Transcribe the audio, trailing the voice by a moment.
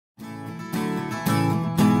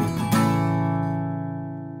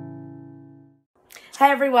Hi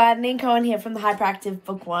everyone, Neen here from the Hyperactive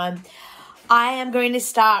Bookworm. I am going to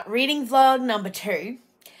start reading vlog number 2.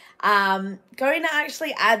 Going to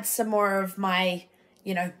actually add some more of my,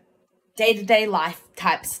 day-to-day life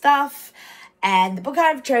type stuff. And the book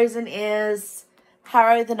I've chosen is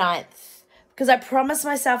Harrow the Ninth, because I promised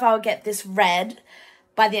myself I would get this read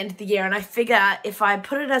by the end of the year. And I figure if I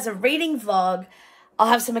put it as a reading vlog, I'll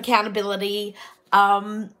have some accountability.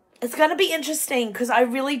 It's going to be interesting because I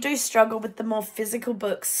really do struggle with the more physical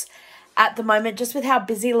books at the moment, just with how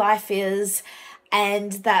busy life is,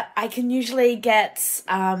 and that I can usually get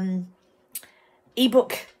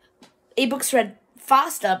ebooks read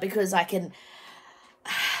faster because I can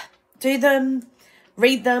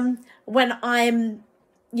read them when I'm,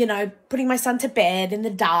 putting my son to bed in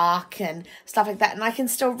the dark and stuff like that, and I can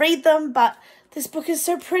still read them. But this book is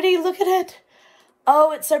so pretty. Look at it.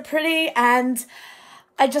 Oh, it's so pretty. And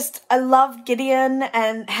I love Gideon,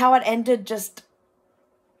 and how it ended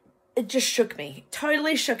it just shook me.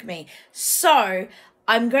 Totally shook me. So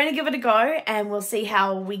I'm going to give it a go and we'll see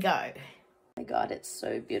how we go. Oh my God, it's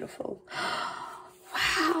so beautiful.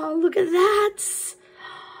 Wow, look at that.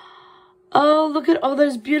 Oh, look at all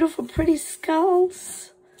those beautiful, pretty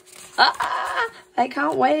skulls. I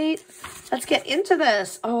can't wait. Let's get into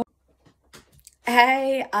this. Oh,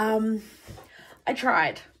 hey, I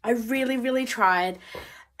tried. I really, really tried.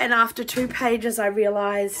 And after 2 pages, I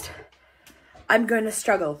realized I'm going to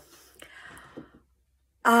struggle.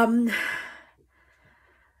 I've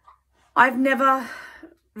never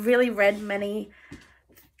really read many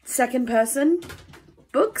second person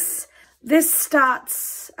books. This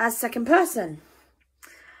starts as second person.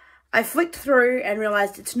 I flicked through and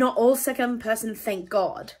realized it's not all second person, thank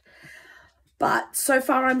God. But so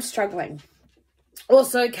far I'm struggling.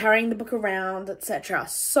 Also carrying the book around, etc.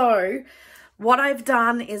 So what I've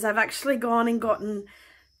done is I've actually gone and gotten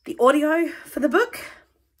the audio for the book,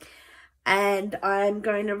 and I'm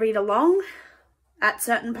going to read along at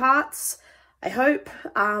certain parts, I hope.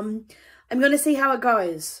 I'm going to see how it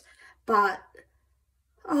goes, but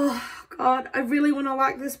oh God, I really want to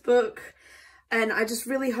like this book, and I just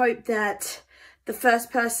really hope that the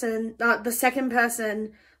second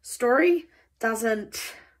person story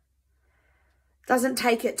doesn't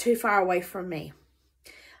take it too far away from me.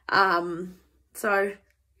 So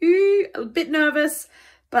a bit nervous,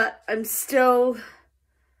 but I'm still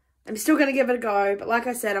gonna give it a go. But like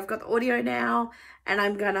I said, I've got the audio now, and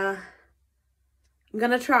I'm gonna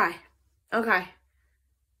try. Okay.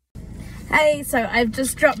 Hey, so I've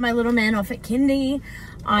just dropped my little man off at kindy.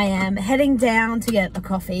 I am heading down to get a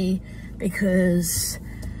coffee because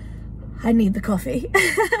I need the coffee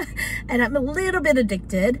and I'm a little bit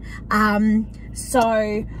addicted.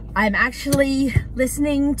 So I'm actually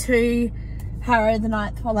listening to Harrow the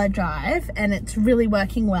Ninth while I drive, and it's really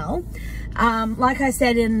working well. Like I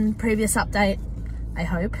said in previous update, I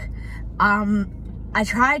hope, I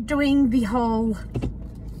tried doing the whole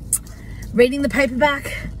reading the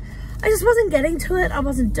paperback. I just wasn't getting to it. I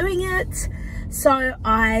wasn't doing it. So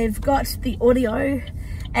I've got the audio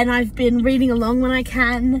and I've been reading along when I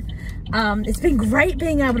can. It's been great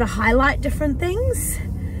being able to highlight different things.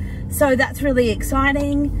 So that's really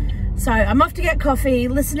exciting. So I'm off to get coffee,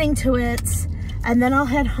 listening to it, and then I'll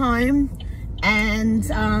head home and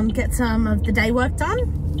get some of the day work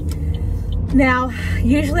done. Now,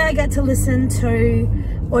 usually I get to listen to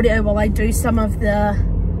audio while I do some of the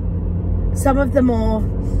more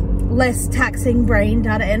less taxing brain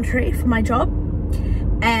data entry for my job.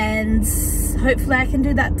 And hopefully I can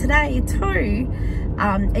do that today too,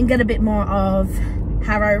 and get a bit more of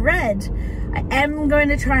Harrow read. I am going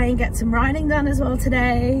to try and get some writing done as well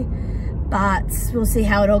today, but we'll see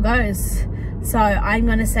how it all goes. So I'm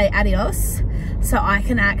going to say adios so I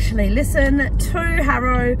can actually listen to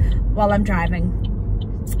Harrow while I'm driving.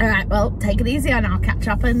 All right, well, take it easy, and I'll catch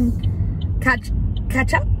up and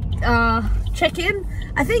check in.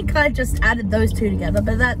 I think I just added those two together,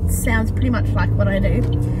 but that sounds pretty much like what I do.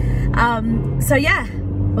 So yeah,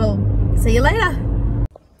 we'll see you later.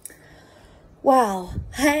 Wow,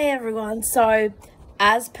 hey everyone. So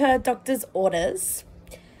as per doctor's orders,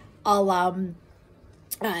 I'm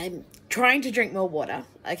trying to drink more water.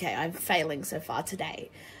 Okay, I'm failing so far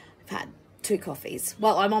today. I've had 2 coffees.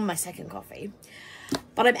 Well, I'm on my 2nd coffee,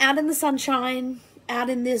 but I'm out in the sunshine,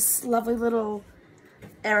 out in this lovely little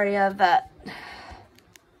area that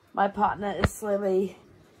my partner is slowly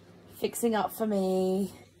fixing up for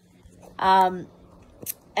me. And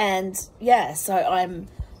yeah, so I'm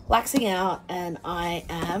laxing out and I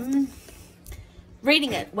am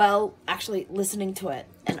reading it. Well, actually listening to it.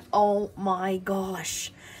 And oh my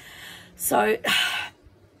gosh. So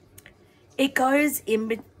it goes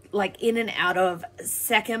in like in and out of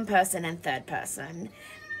second person and third person,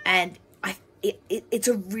 and it's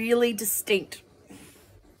a really distinct,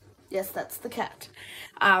 yes, that's the cat.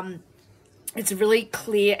 It's a really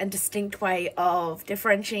clear and distinct way of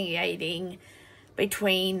differentiating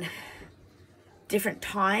between different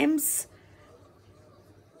times,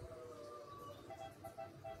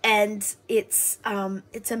 and it's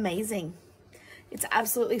amazing. It's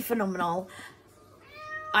absolutely phenomenal.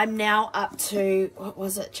 I'm now up to, what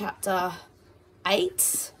was it, chapter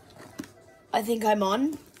 8, I think I'm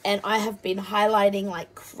on, and I have been highlighting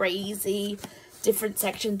like crazy different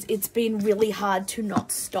sections. It's been really hard to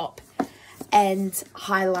not stop and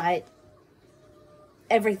highlight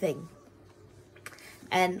everything.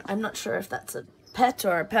 And I'm not sure if that's a pet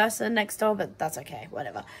or a person next door, but that's okay,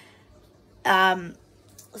 whatever.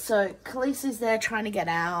 So Khaleesi's there trying to get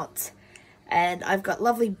out, and I've got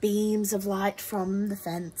lovely beams of light from the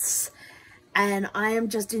fence, and I am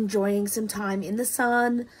just enjoying some time in the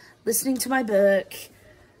sun, listening to my book,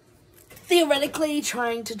 theoretically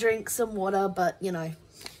trying to drink some water, but you know,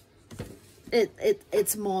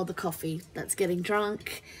 it's more the coffee that's getting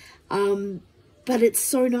drunk. But it's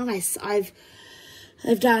so nice. I've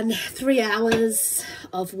done 3 hours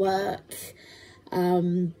of work,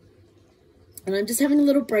 and I'm just having a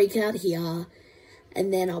little break out here,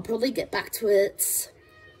 and then I'll probably get back to it.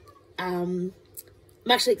 I'm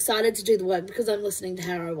actually excited to do the work because I'm listening to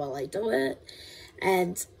Harrow while I do it,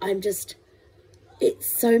 and it's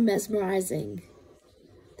so mesmerizing.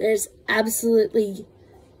 There's absolutely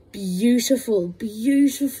beautiful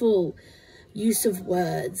use of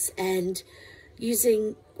words, and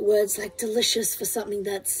using words like delicious for something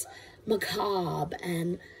that's macabre,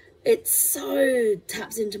 and it so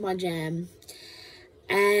taps into my jam,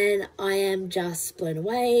 and I am just blown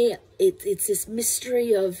away. It's this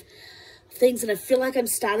mystery of things, and I feel like I'm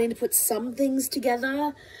starting to put some things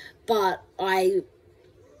together, but I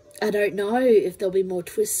don't know if there'll be more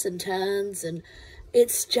twists and turns, and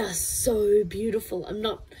it's just so beautiful. I'm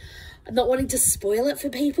not wanting to spoil it for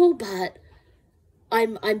people, but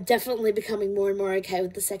I'm definitely becoming more and more okay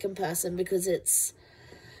with the second person, because it's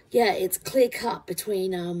clear cut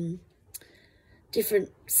between different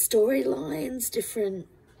storylines, different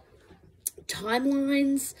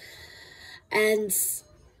timelines, and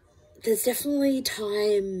there's definitely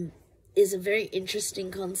time is a very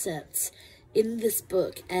interesting concept in this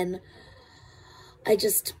book, and I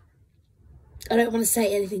don't want to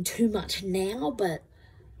say anything too much now, but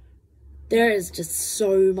there is just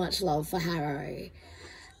so much love for Harrow,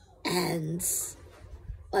 and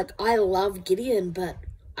like, I love Gideon, but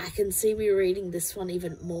I can see me reading this one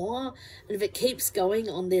even more, and if it keeps going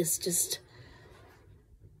on this just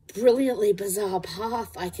brilliantly bizarre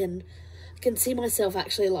path, I can see myself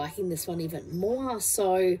actually liking this one even more.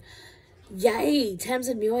 So yay,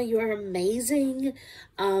 Tamsyn Muir, you are amazing.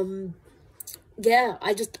 Yeah,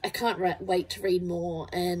 I can't wait to read more,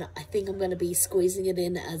 and I think I'm going to be squeezing it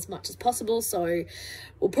in as much as possible, so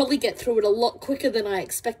we'll probably get through it a lot quicker than I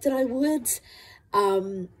expected I would.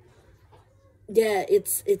 Yeah,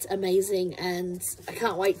 it's amazing, and I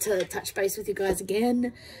can't wait to touch base with you guys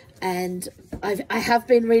again. And I have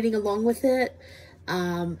been reading along with it,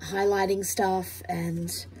 highlighting stuff,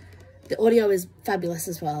 and the audio is fabulous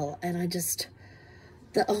as well. And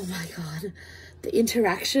oh my god, the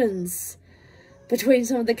interactions between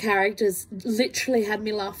some of the characters literally had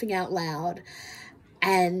me laughing out loud,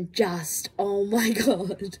 and just, oh my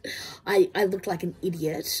god, I looked like an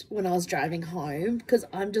idiot when I was driving home because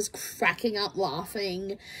I'm just cracking up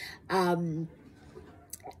laughing. And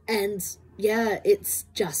yeah, it's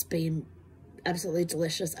just been absolutely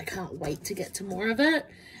delicious. I can't wait to get to more of it,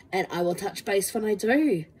 and I will touch base when I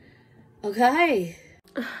do. Okay.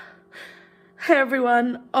 Hey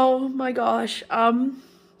everyone. Oh my gosh.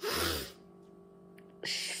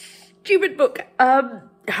 Stupid book.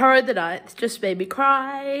 Harrow the Ninth just made me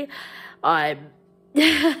cry. I'm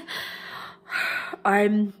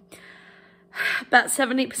about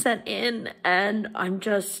 70% in, and I'm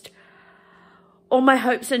just, all my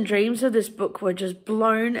hopes and dreams of this book were just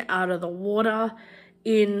blown out of the water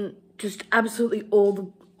in just absolutely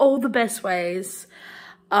all the best ways.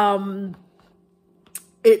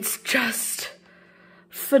 It's just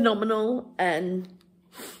phenomenal, and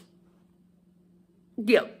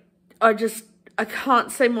yeah, I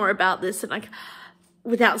can't say more about this and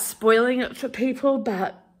without spoiling it for people,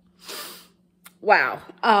 but wow.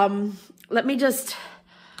 Let me just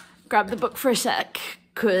grab the book for a sec,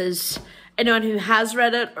 because anyone who has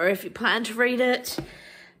read it, or if you plan to read it,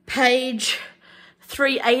 page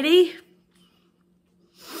 380.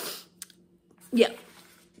 Yeah,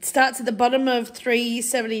 it starts at the bottom of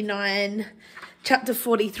 379 chapter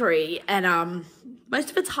 43, and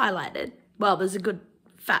most of it's highlighted. Well, there's a good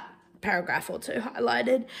fat paragraph or two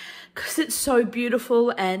highlighted because it's so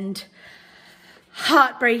beautiful and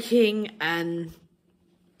heartbreaking, and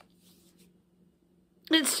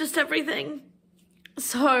it's just everything.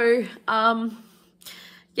 So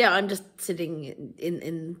yeah, I'm just sitting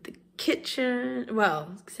in the kitchen,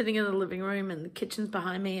 well, sitting in the living room, and the kitchen's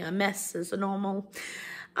behind me, a mess as normal.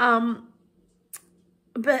 But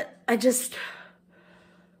I just,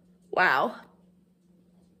 wow,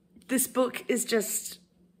 this book is just,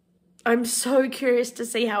 I'm so curious to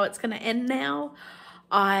see how it's going to end now.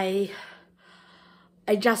 I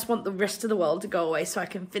just want the rest of the world to go away so I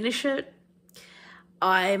can finish it.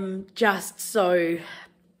 I'm just so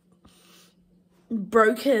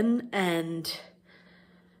broken and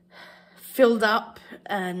filled up,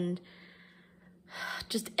 and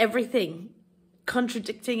just everything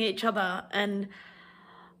contradicting each other, and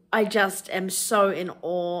I just am so in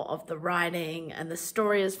awe of the writing, and the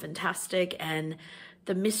story is fantastic, and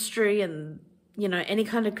the mystery, and you know, any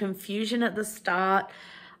kind of confusion at the start.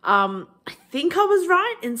 I think I was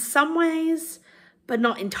right in some ways, but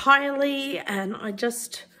not entirely, and I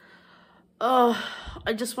just want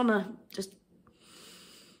to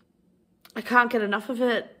I can't get enough of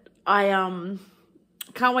it. I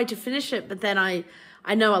can't wait to finish it, but then I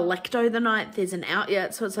know Harrow the Ninth isn't out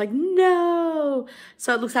yet, so it's like, no.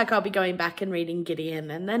 So it looks like I'll be going back and reading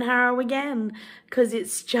Gideon and then Harrow again, because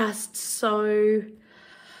it's just so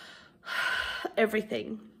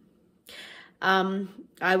everything.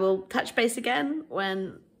 I will touch base again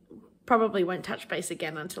probably won't touch base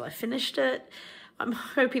again until I finished it. I'm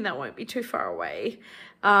hoping that won't be too far away.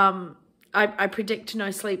 I predict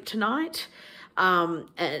no sleep tonight, and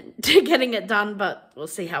getting it done, but we'll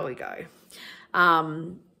see how we go.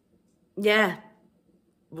 Yeah,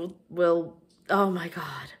 we'll, oh my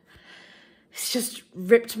God, it's just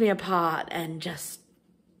ripped me apart and just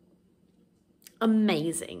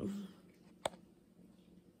amazing.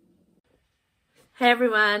 Hey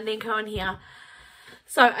everyone, Neen here.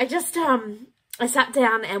 So I just, I sat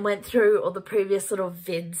down and went through all the previous little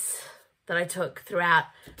vids that I took throughout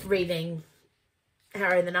reading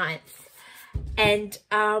Harrow the Ninth, and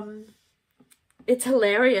it's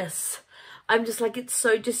hilarious. I'm just like, it's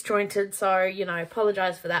so disjointed, so, you know, I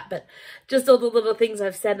apologize for that, but just all the little things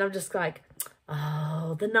I've said, I'm just like,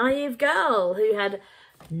 oh, the naive girl who had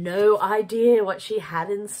no idea what she had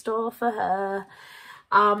in store for her.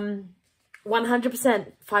 100%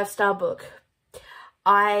 5-star book.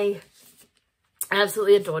 I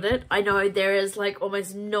absolutely adored it. I know there is like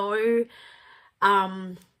almost no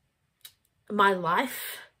my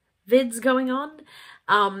life vids going on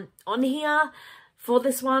here for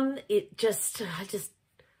this one. I just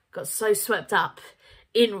got so swept up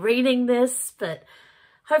in reading this, but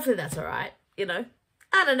hopefully that's all right, you know.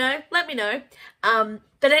 I don't know, let me know.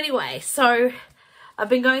 But anyway, so I've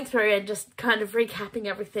been going through and just kind of recapping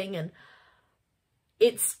everything, and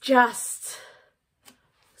it's just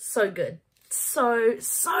so good. So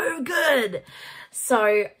good.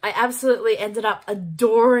 So I absolutely ended up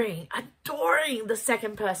adoring the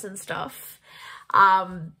second person stuff.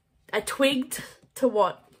 I twigged to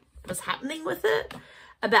what was happening with it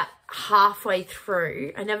about halfway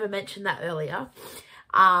through. I never mentioned that earlier.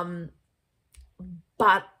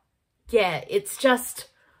 But yeah, it's just,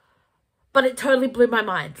 but it totally blew my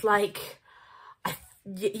mind. Like,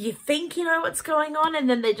 you think you know what's going on, and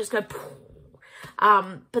then they just go,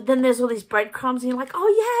 but then there's all these breadcrumbs, and you're like,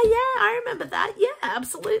 oh yeah, I remember that. Yeah,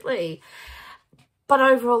 absolutely. But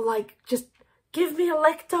overall, like, just give me a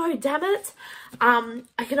Harrow, damn it.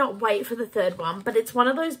 I cannot wait for the third one, but it's one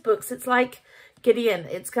of those books, it's like Gideon.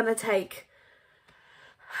 It's going to take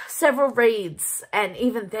several reads, and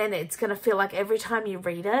even then it's going to feel like every time you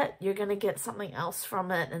read it, you're going to get something else from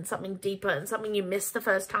it, and something deeper, and something you missed the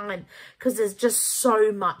first time, because there's just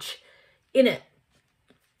so much in it.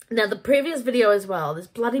 Now, the previous video as well, this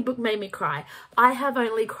bloody book made me cry. I have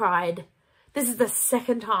only cried, this is the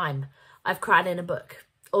second time I've cried in a book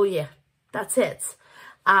all year. That's it.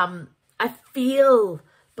 I feel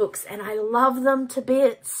books and I love them to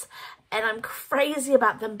bits, and I'm crazy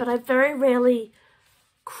about them, but I very rarely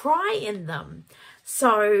cry in them.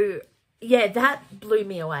 So yeah, that blew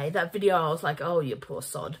me away. That video, I was like, oh, you poor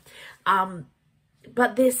sod.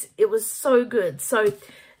 But this, it was so good. So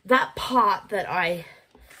that part that I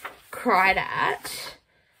cried at,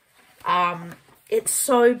 it's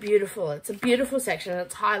so beautiful. It's a beautiful section.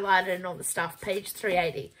 It's highlighted and all the stuff, page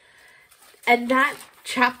 380. And that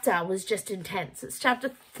chapter was just intense. It's chapter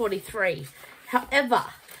 43. However,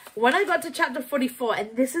 when I got to chapter 44,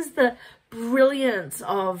 and this is the brilliance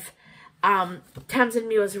of Tamsyn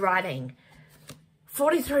Muir's writing,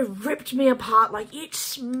 43 ripped me apart. Like, it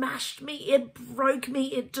smashed me, it broke me,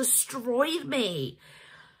 it destroyed me.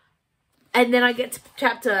 And then I get to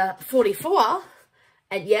chapter 44,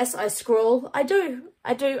 and yes, I scroll. I do.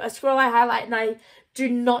 I scroll, I highlight, and I do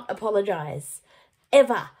not apologize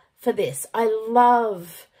ever for this. I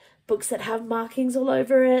love books that have markings all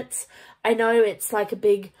over it. I know it's like a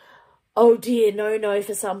big, oh dear, no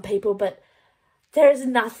for some people, but there is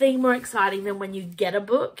nothing more exciting than when you get a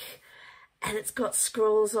book and it's got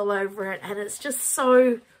scrolls all over it, and it's just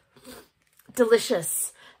so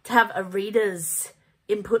delicious to have a reader's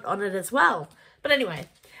input on it as well. But anyway,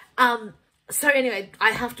 so anyway, I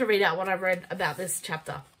have to read out what I read about this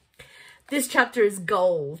chapter. This chapter is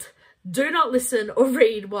gold. Do not listen or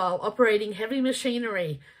read while operating heavy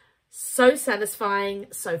machinery. So satisfying,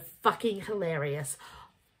 so fucking hilarious.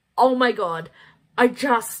 Oh my God.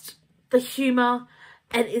 The humor,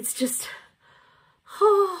 and it's just,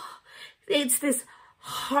 it's this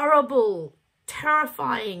horrible,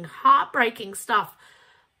 terrifying, heartbreaking stuff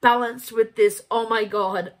balanced with this, oh my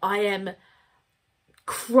God, I am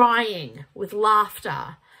crying with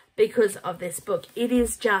laughter because of this book. It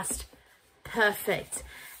is just perfect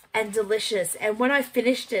and delicious. And when I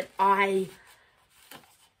finished it, I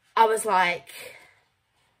was like,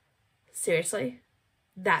 seriously?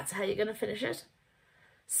 That's how you're going to finish it?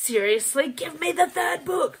 Seriously? Give me the third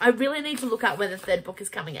book. I really need to look up when the third book is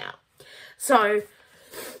coming out. So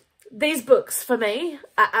these books for me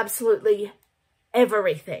are absolutely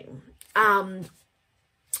everything.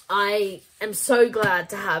 I am so glad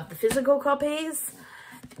to have the physical copies.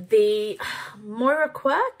 The Muir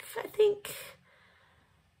Quirk,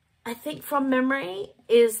 I think from memory,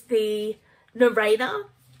 is the narrator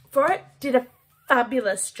for it. Did a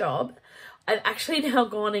fabulous job. I've actually now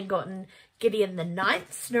gone and gotten Gideon the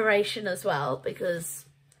Ninth's narration as well, because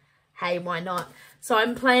hey, why not? So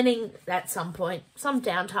I'm planning at some point, some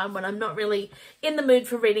downtime when I'm not really in the mood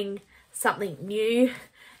for reading something new,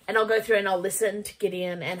 and I'll go through and I'll listen to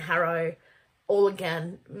Gideon and Harrow all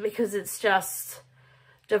again, because it's just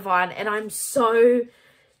divine. And I'm so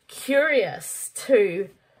curious to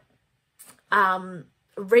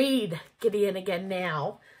read Gideon again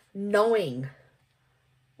now, knowing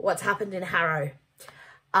what's happened in Harrow.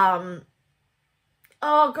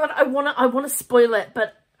 Oh God, I wanna spoil it,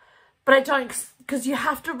 but I don't, because you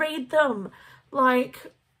have to read them.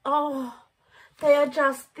 Like, oh, they are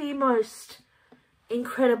just the most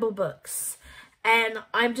incredible books. And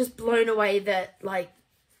I'm just blown away that, like,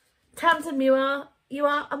 Tamsyn, Muir, you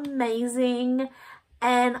are amazing.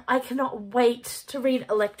 And I cannot wait to read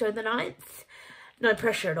Harrow the Ninth. No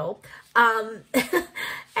pressure at all. And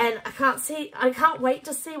I can't wait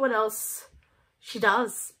to see what else she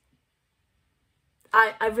does.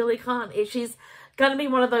 I really can't. She's going to be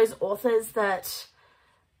one of those authors that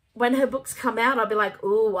when her books come out, I'll be like,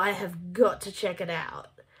 ooh, I have got to check it out.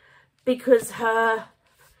 Because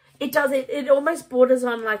it almost borders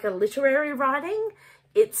on like a literary writing.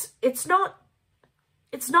 It's not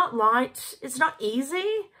light. It's not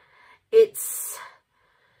easy. It's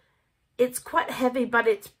quite heavy, but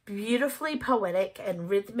it's beautifully poetic and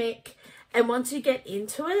rhythmic. And once you get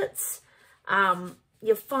into it,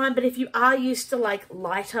 you're fine. But if you are used to like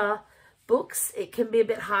lighter books, it can be a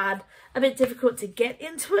bit hard, a bit difficult to get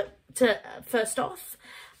into it first off.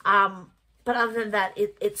 But other than that,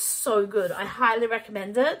 it's so good. I highly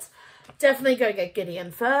recommend it. Definitely go get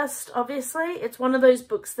Gideon first, obviously. It's one of those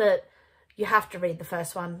books that you have to read the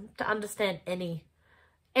first one to understand any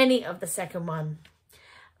of the second one.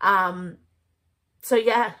 So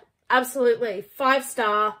yeah, absolutely.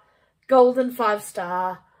 5-star, golden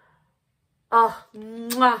 5-star. Oh,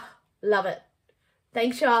 mwah, love it.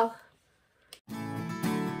 Thanks, y'all.